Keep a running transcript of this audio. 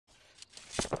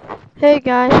Hey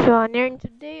guys, Sean here, and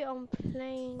today I'm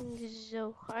playing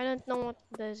ZO. I don't know what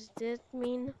does this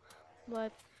mean,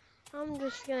 but I'm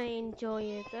just gonna enjoy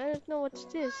it. I don't know what's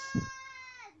this.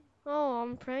 Oh,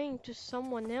 I'm praying to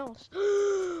someone else.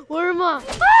 Where am I?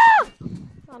 Ah!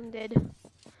 I'm dead.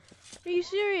 Are you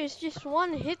serious? Just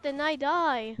one hit and I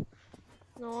die.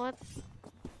 You know what?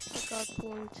 I got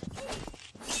point.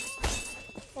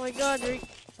 Oh my god,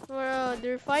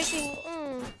 they're fighting.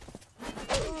 Mm.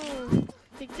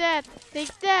 Take that!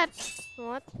 Take that!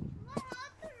 What?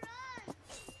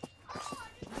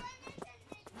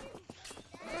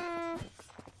 Mm.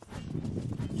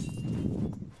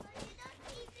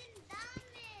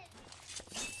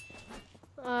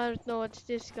 I don't know what's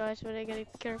this, guys, but I gotta be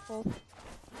careful.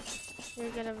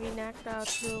 You're gonna be knocked out,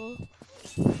 too.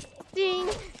 Ding!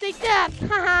 Take that!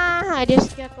 Haha! I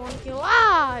just got one kill.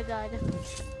 Ah! I died.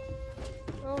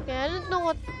 Okay, I don't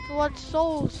know what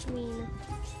souls mean.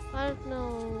 I don't know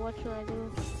what should I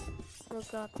do.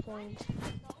 Look out point.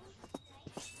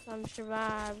 I'm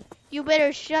survive. You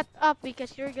better shut up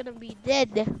because you're gonna be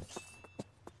dead.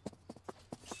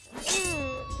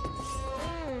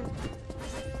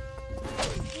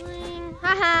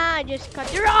 Haha! I just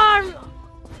cut your arm.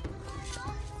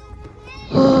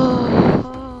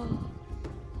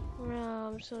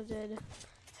 I'm so dead.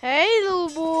 Hey, little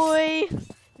boy!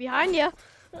 Behind ya!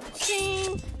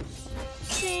 Ding!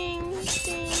 Ding!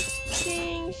 Ding!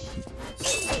 Ding!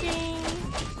 Ding!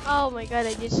 Oh my god,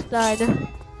 I just died.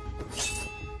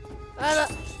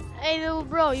 Hey, little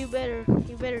bro, you better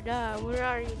die. Where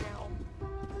are you now?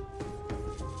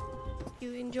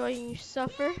 You enjoying your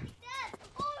suffer?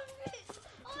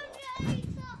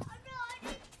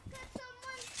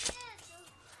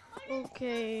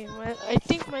 Okay, well, I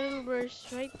think my little bro is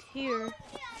right here.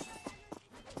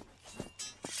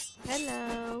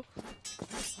 Hello.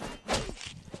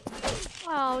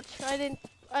 Ouch! I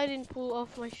didn't pull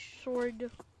off my sword.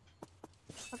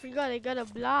 I forgot I got a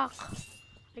block.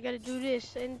 I gotta do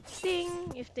this and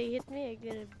ding! If they hit me, I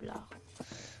get a block.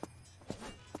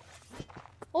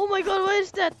 Oh my god, what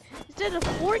is that? Is that a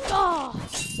fort? Oh!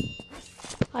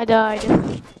 I died. I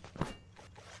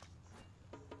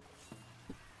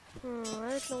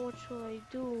don't know what should I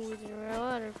do with the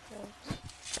other forts.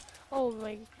 Oh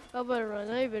my, I better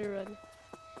run,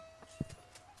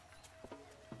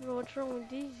 Bro, what's wrong with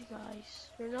these guys?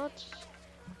 They're nuts.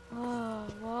 Oh,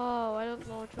 wow, I don't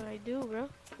know what should I do, bro.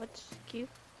 What's cute?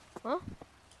 Huh?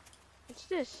 What's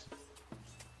this?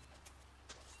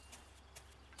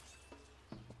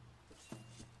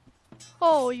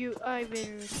 Oh, I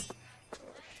better.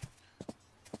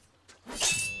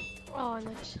 Oh,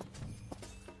 nuts.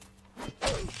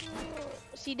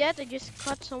 See that? I just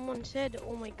cut someone's head.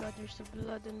 Oh my god, there's the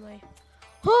blood in my...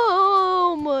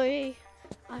 Oh my!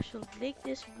 I shall lick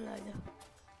this blood. You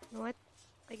know what?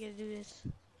 I gotta do this.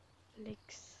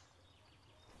 Licks.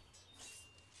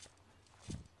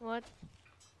 What?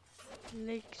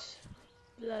 Licks.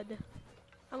 Blood.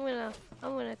 I'm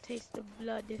gonna taste the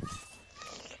blood.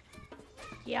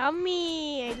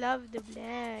 Yummy! I love the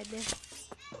blood.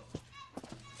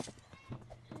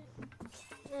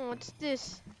 Oh, what's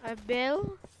this? A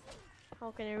bell?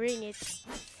 How can I ring it?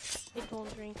 It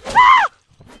won't ring. Ah!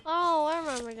 Oh, I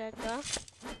remember that guy.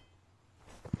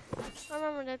 I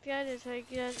remember that guy. I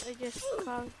just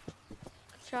can't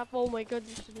chop. Oh my god,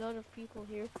 there's a lot of people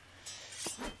here.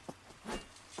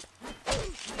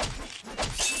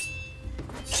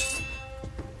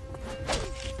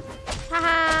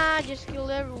 Haha! Just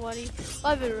killed everybody.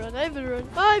 I better run.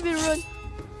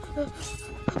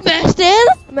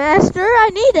 Master, I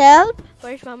need help.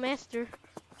 Where's my master?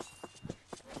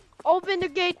 Open the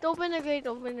gate.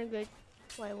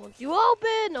 Why won't you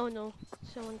open? Oh no,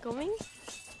 someone coming.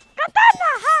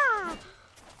 Katana! Ha!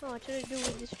 Oh, what should I do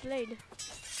with this blade?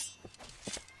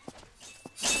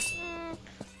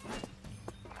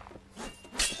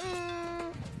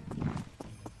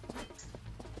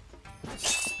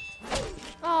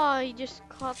 Oh, he just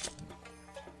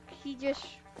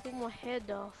pulled my head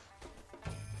off.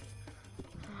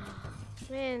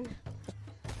 Man,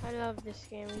 I love this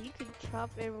game. You can chop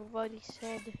everybody's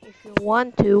head if you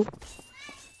want to.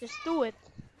 Just do it.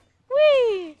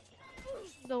 Whee!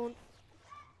 Don't.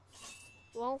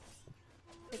 Well,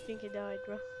 I think he died,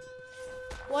 bro.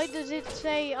 Why does it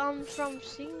say I'm from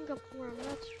Singapore? I'm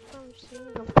not from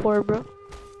Singapore, bro.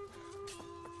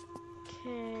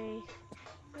 Okay.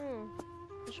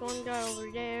 There's one guy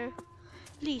over there.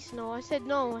 Please, no. I said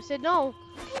no.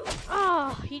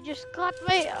 Ah, he just caught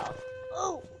me.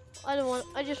 Oh,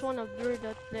 I just want to blur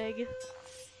that leg.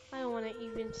 I don't want to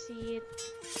even see it.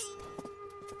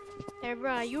 Hey,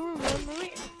 bro, you remember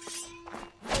me?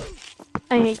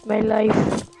 I hate my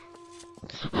life.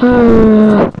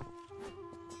 Oh,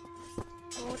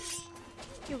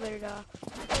 you better die.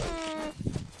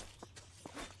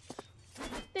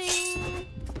 Ding.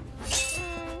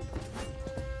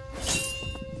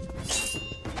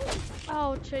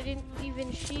 Ouch, I didn't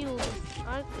even shield.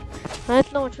 I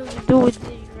don't know what to do with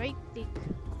the right click.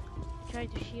 Try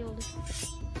to shield.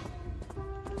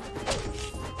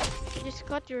 You just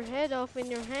cut your head off in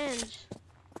your hands.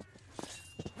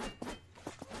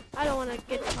 I don't want to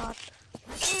get caught.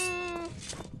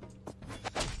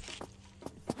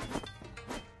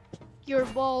 You're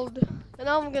bald. And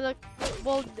I'm gonna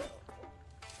bald.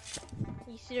 Are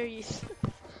you serious?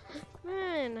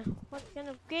 Man, what kind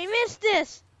of game is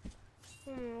this?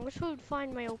 Where should I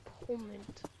find my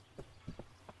opponent?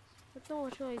 I don't know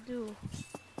what should I do.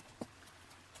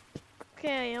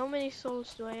 Okay, how many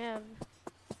souls do I have?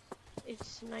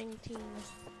 It's 19.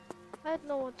 I don't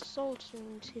know what souls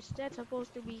means. Is that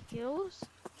supposed to be kills?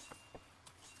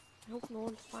 I hope no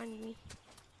one finds me.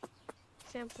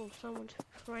 Example, someone's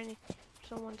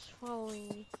following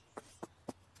me.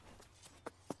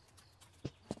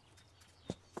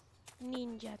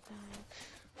 Ninja time.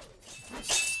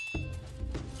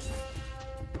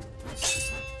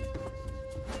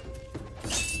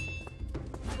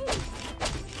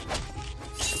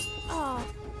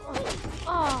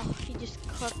 Oh, he just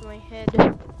cut my head.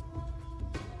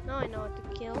 Now I know how to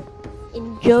kill.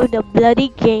 Enjoy the bloody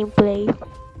gameplay.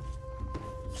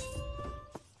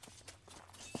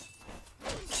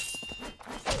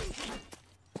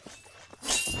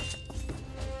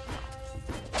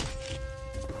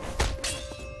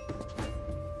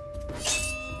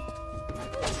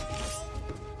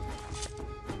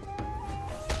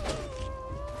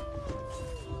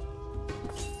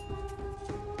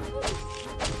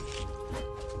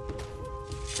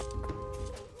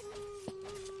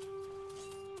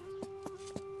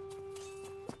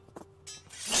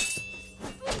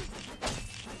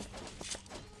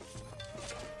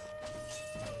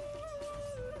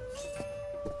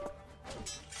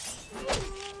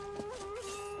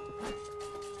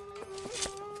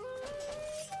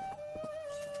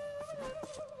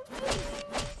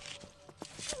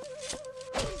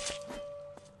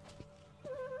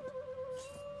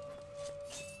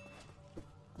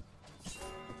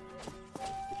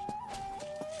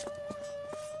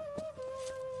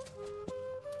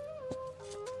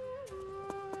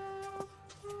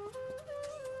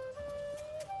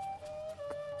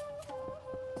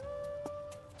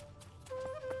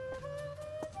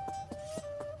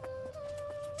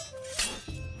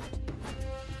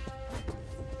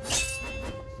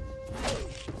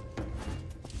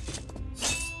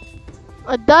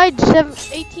 I died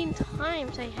 18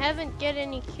 times. I haven't get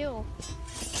any kill.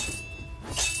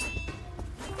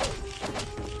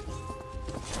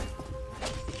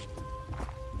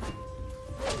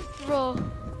 Bro,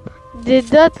 did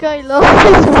that guy lose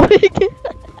his wig?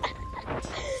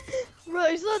 Bro,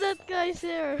 I saw that guy's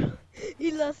hair.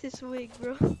 He lost his wig,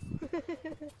 bro.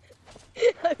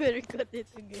 I better cut it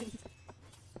again.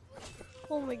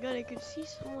 Oh my god, I could see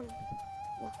someone.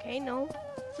 Okay, no.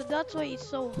 So that's why it's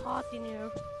so hot in here.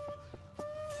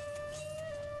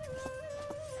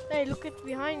 Hey, look at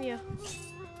behind you.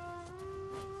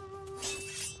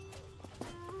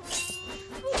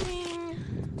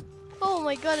 Oh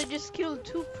my god, I just killed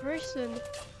 2 person.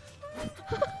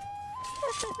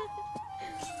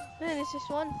 Man, this is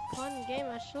one fun game.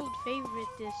 I should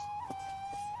favorite this.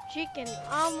 Chicken,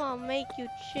 I'ma make you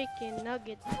chicken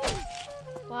nugget.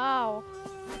 Wow.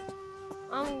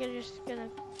 Just gonna.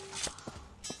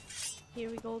 Here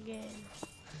we go again.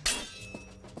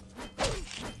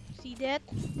 See that?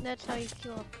 That's how you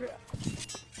kill a pro.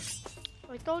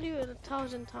 I told you it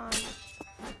 1,000 times.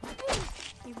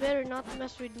 You better not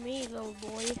mess with me, little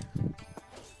boy.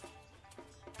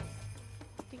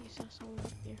 I think I saw someone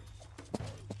up here.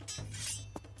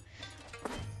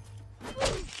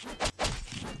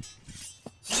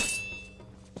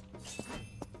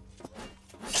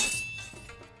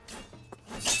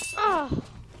 Oh,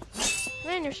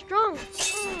 man, you're strong.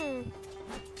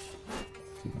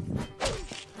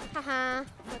 Haha,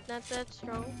 but not that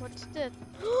strong. What's this?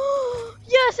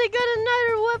 Yes, I got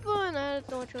another weapon. I don't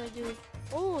know what should I do.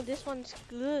 Oh, this one's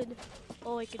good.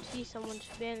 Oh, I could see someone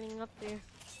spawning up there.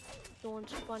 Someone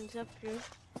spawns up here.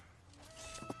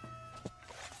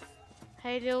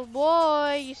 Hey, little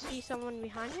boy, you see someone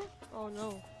behind you? Oh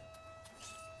no.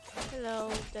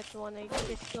 Hello, that's the one I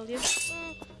just killed you.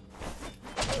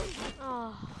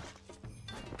 Oh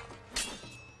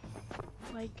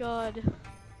my god.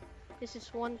 This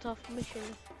is one tough mission.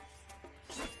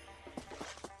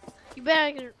 You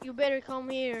better come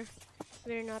here. You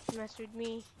better not mess with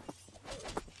me.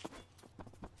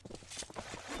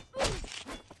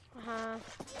 haha.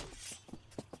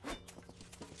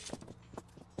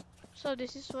 So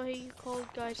this is what you call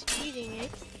guys eating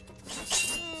it.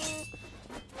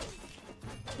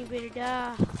 You better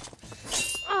die.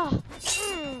 Ah.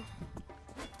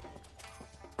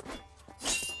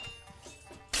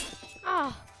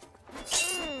 Ah.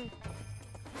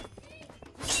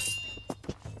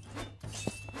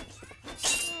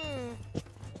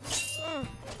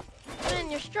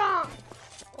 Man, you're strong.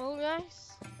 Well,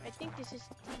 guys, I think this is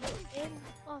the end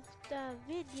of the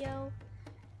video.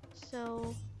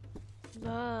 So,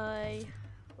 bye.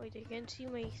 Wait, I can't see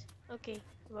my. Okay,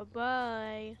 bye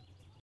bye.